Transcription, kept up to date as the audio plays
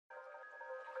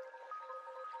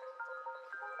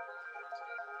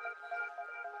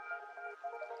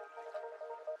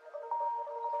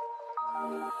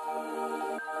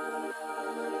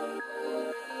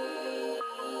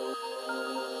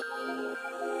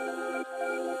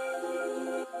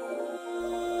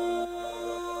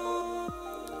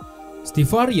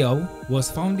Stifar Riau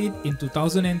was founded in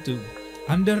 2002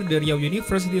 under the Riau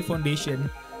University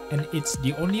Foundation, and it's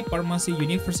the only pharmacy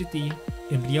university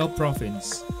in Riau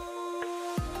province.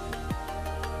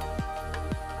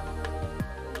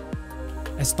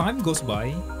 As time goes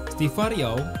by, Stifar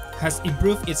Riau has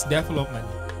improved its development.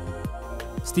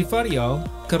 Stifar Riau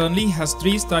currently has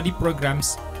 3 study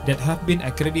programs that have been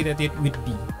accredited with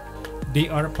B. They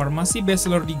are Pharmacy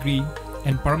Bachelor Degree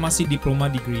and Pharmacy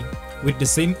Diploma Degree, with the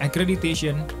same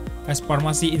accreditation as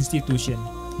Pharmacy Institution,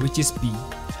 which is B.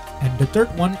 And the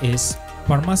third one is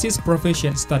Pharmacist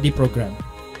Profession Study Program.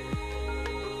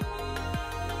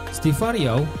 Stifar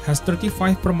Riau has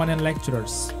 35 permanent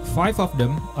lecturers. 5 of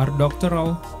them are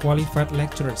doctoral qualified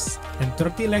lecturers, and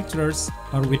 30 lecturers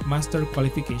are with master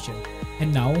qualification.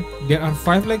 And now, there are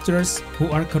 5 lecturers who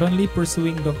are currently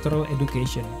pursuing doctoral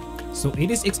education. So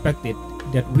it is expected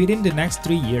that within the next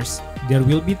 3 years, there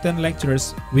will be 10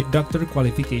 lecturers with doctor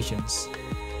qualifications.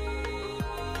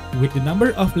 With the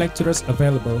number of lecturers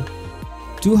available,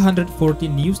 240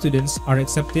 new students are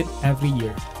accepted every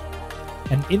year.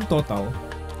 And in total,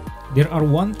 there are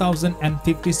 1,056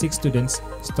 students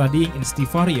studying in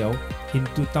Stifar Riau in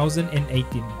 2018.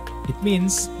 It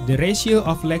means the ratio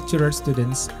of lecturer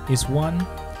students is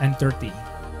 1:30.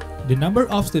 The number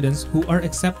of students who are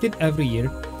accepted every year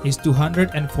is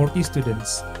 240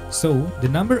 students. So,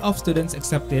 the number of students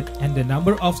accepted and the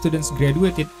number of students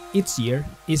graduated each year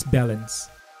is balanced.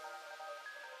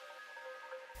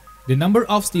 The number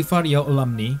of Stifar Riau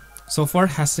alumni so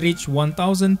far has reached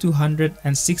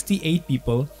 1,268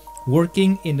 people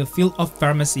working in the field of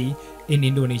pharmacy in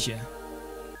Indonesia.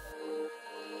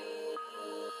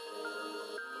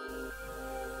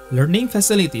 Learning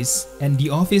facilities and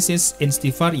the offices in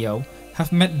Stifar Riau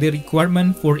have met the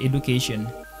requirement for education,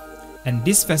 and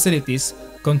these facilities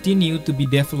continue to be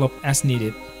developed as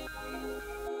needed.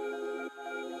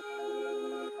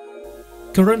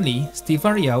 Currently,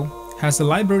 Stifar Riau has a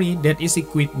library that is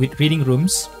equipped with reading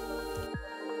rooms,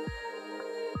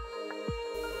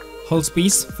 hall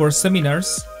space for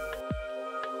seminars,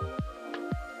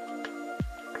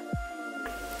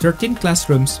 13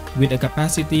 classrooms with a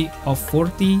capacity of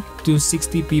 40 to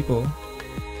 60 people,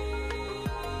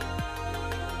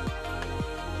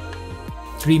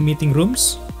 3 meeting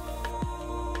rooms,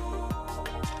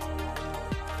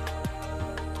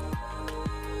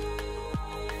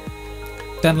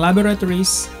 ten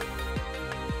laboratories,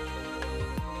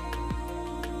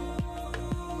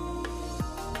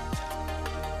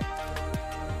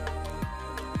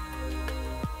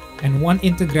 and 1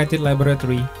 integrated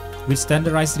laboratory with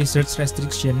standardized research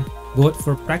restriction both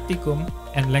for practicum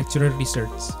and lecturer research.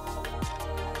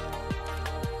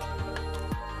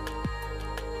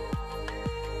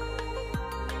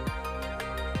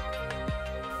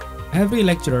 Every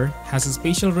lecturer has a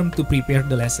special room to prepare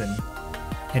the lesson,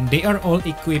 and they are all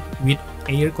equipped with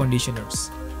air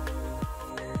conditioners.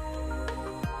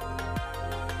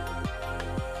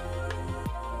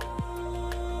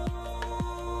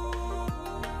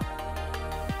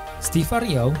 Stifar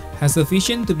Riau has a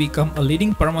vision to become a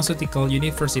leading pharmaceutical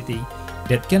university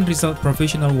that can result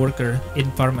professional worker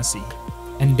in pharmacy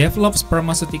and develops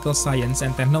pharmaceutical science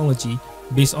and technology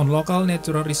based on local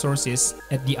natural resources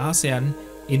at the ASEAN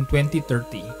in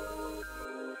 2030.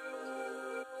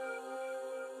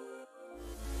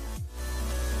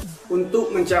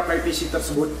 Untuk mencapai visi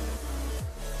tersebut,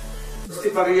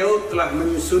 Stifar Riau telah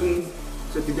menyusun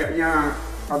setidaknya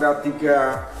ada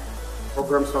 3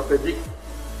 program strategik.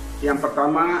 Yang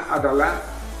pertama adalah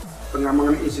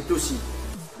pengembangan institusi,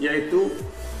 yaitu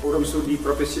program studi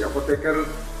profesi apoteker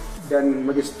dan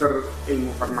magister ilmu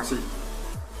farmasi.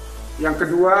 Yang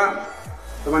kedua,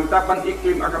 pemantapan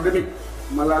iklim akademik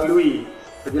melalui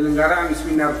penyelenggaraan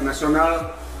seminar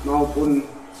nasional maupun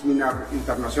seminar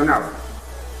internasional.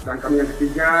 Dan yang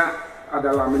ketiga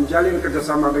adalah menjalin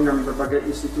kerjasama dengan berbagai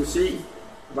institusi,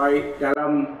 baik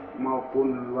dalam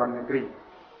maupun luar negeri.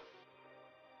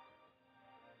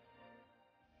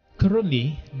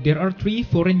 Currently, there are 3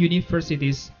 foreign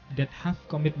universities that have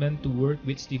commitment to work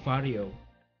with Stifar Riau.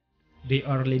 They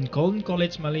are Lincoln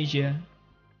College Malaysia,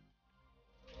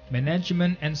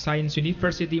 Management and Science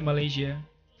University Malaysia,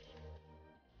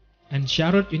 and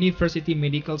Sharot University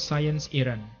Medical Science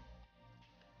Iran.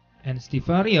 And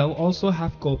Stifar Riau also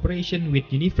have cooperation with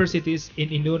universities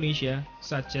in Indonesia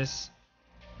such as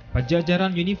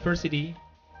Pajajaran University,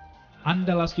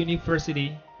 Andalas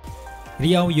University,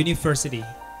 Riau University.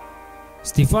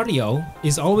 Stifar Riau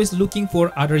is always looking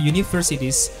for other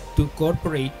universities to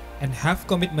cooperate and have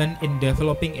commitment in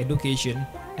developing education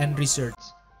and research,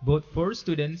 both for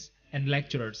students and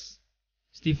lecturers.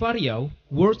 Stifar Riau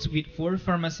works with 4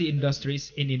 pharmacy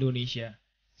industries in Indonesia,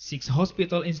 6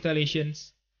 hospital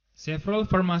installations, several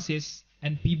pharmacies,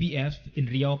 and PBF in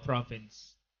Riau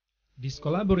province. This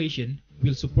collaboration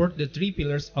will support the 3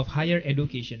 pillars of higher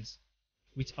education,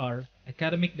 which are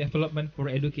academic development for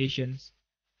education,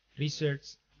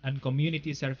 research, and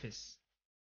community service.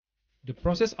 The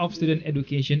process of student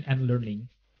education and learning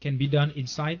can be done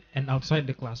inside and outside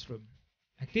the classroom.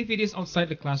 Activities outside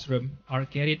the classroom are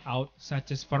carried out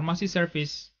such as pharmacy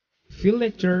service, field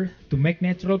lecture to make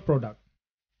natural product,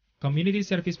 community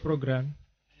service program,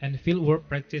 and field work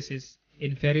practices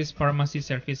in various pharmacy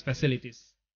service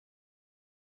facilities.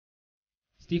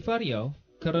 Stifar Riau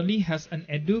currently has an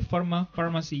edu-pharma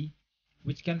pharmacy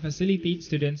which can facilitate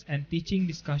students and teaching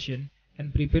discussion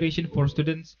and preparation for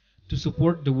students to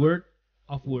support the world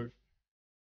of work.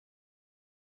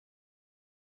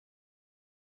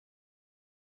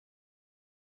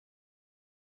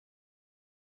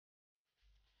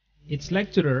 Its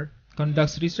lecturer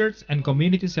conducts research and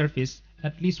community service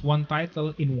at least 1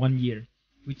 title in 1 year,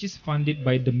 which is funded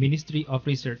by the Ministry of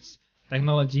Research,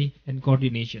 Technology and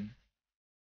Coordination.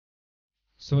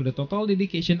 So the total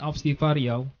dedication of Stifar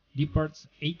Riau departs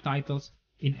 8 titles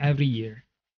in every year.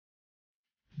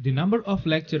 The number of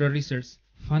lecturer research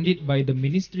funded by the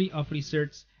Ministry of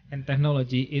Research and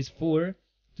Technology is 4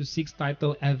 to 6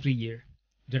 titles every year.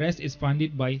 The rest is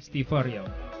funded by Stifar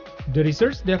Riau. The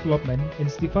research development in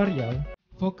Stifar Riau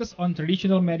focus on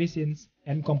traditional medicines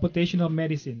and computational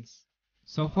medicines.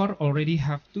 So far already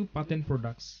have 2 patent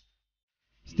products.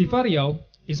 Stifar Riau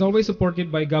is always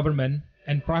supported by government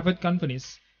and private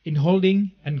companies in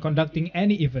holding and conducting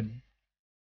any event.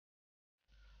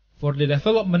 For the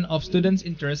development of students'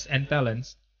 interests and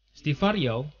talents, Stifar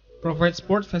Riau provides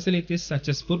sport facilities such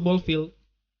as football field,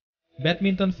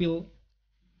 badminton field,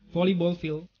 volleyball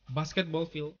field, basketball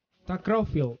field, takraw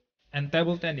field, and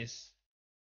table tennis.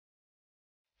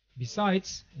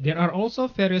 Besides, there are also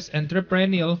various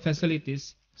entrepreneurial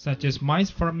facilities such as maize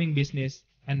farming business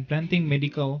and planting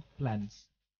medical plants.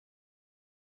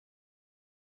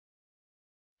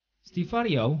 Stifar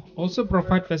Riau also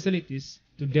provides facilities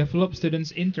to develop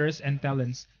students' interests and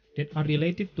talents that are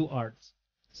related to arts,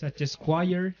 such as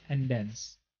choir and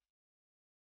dance.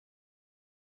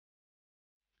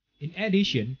 In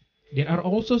addition, there are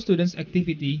also students'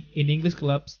 activity in English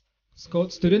clubs,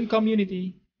 Scout student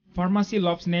community, Pharmacy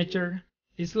Loves Nature,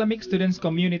 Islamic Students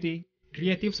Community,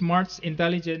 Creative Smarts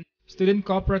Intelligent, Student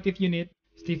Cooperative Unit,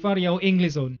 Stifar Riau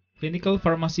English Zone, Clinical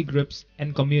Pharmacy Groups,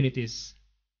 and Communities.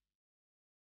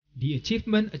 The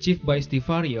achievement achieved by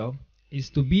Stifar Riau is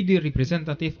to be the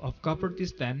representative of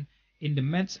Kyrgyzstan in the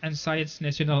Maths and Science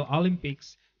National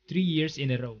Olympics 3 years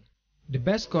in a row. The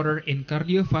best scorer in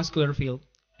cardiovascular field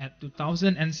at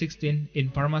 2016 in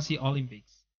Pharmacy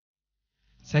Olympics.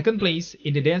 Second place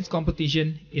in the dance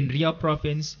competition in Riau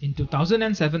Province in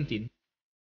 2017.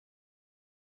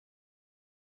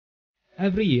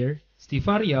 Every year,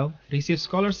 Stifar Riau receives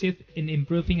scholarship in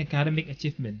improving academic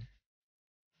achievement.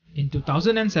 In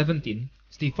 2017,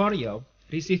 Stifar Riau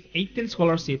received 18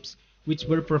 scholarships which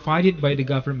were provided by the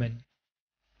government.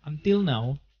 Until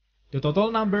now, the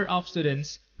total number of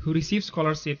students who receive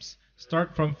scholarships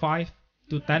start from 5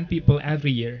 to 10 people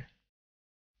every year.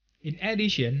 In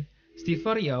addition,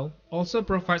 Stifar Riau also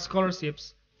provides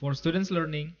scholarships for students'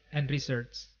 learning and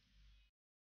research.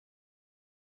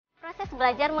 Proses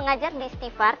belajar mengajar di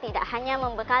Stifar tidak hanya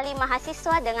membekali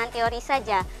mahasiswa dengan teori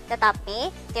saja,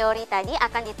 tetapi teori tadi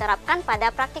akan diterapkan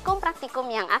pada praktikum-praktikum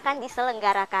yang akan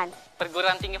diselenggarakan.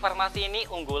 Perguruan tinggi farmasi ini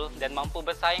unggul dan mampu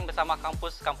bersaing bersama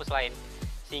kampus-kampus lain,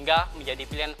 sehingga menjadi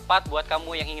pilihan tepat buat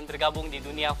kamu yang ingin bergabung di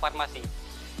dunia farmasi.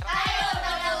 Ayo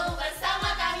bergabung bersama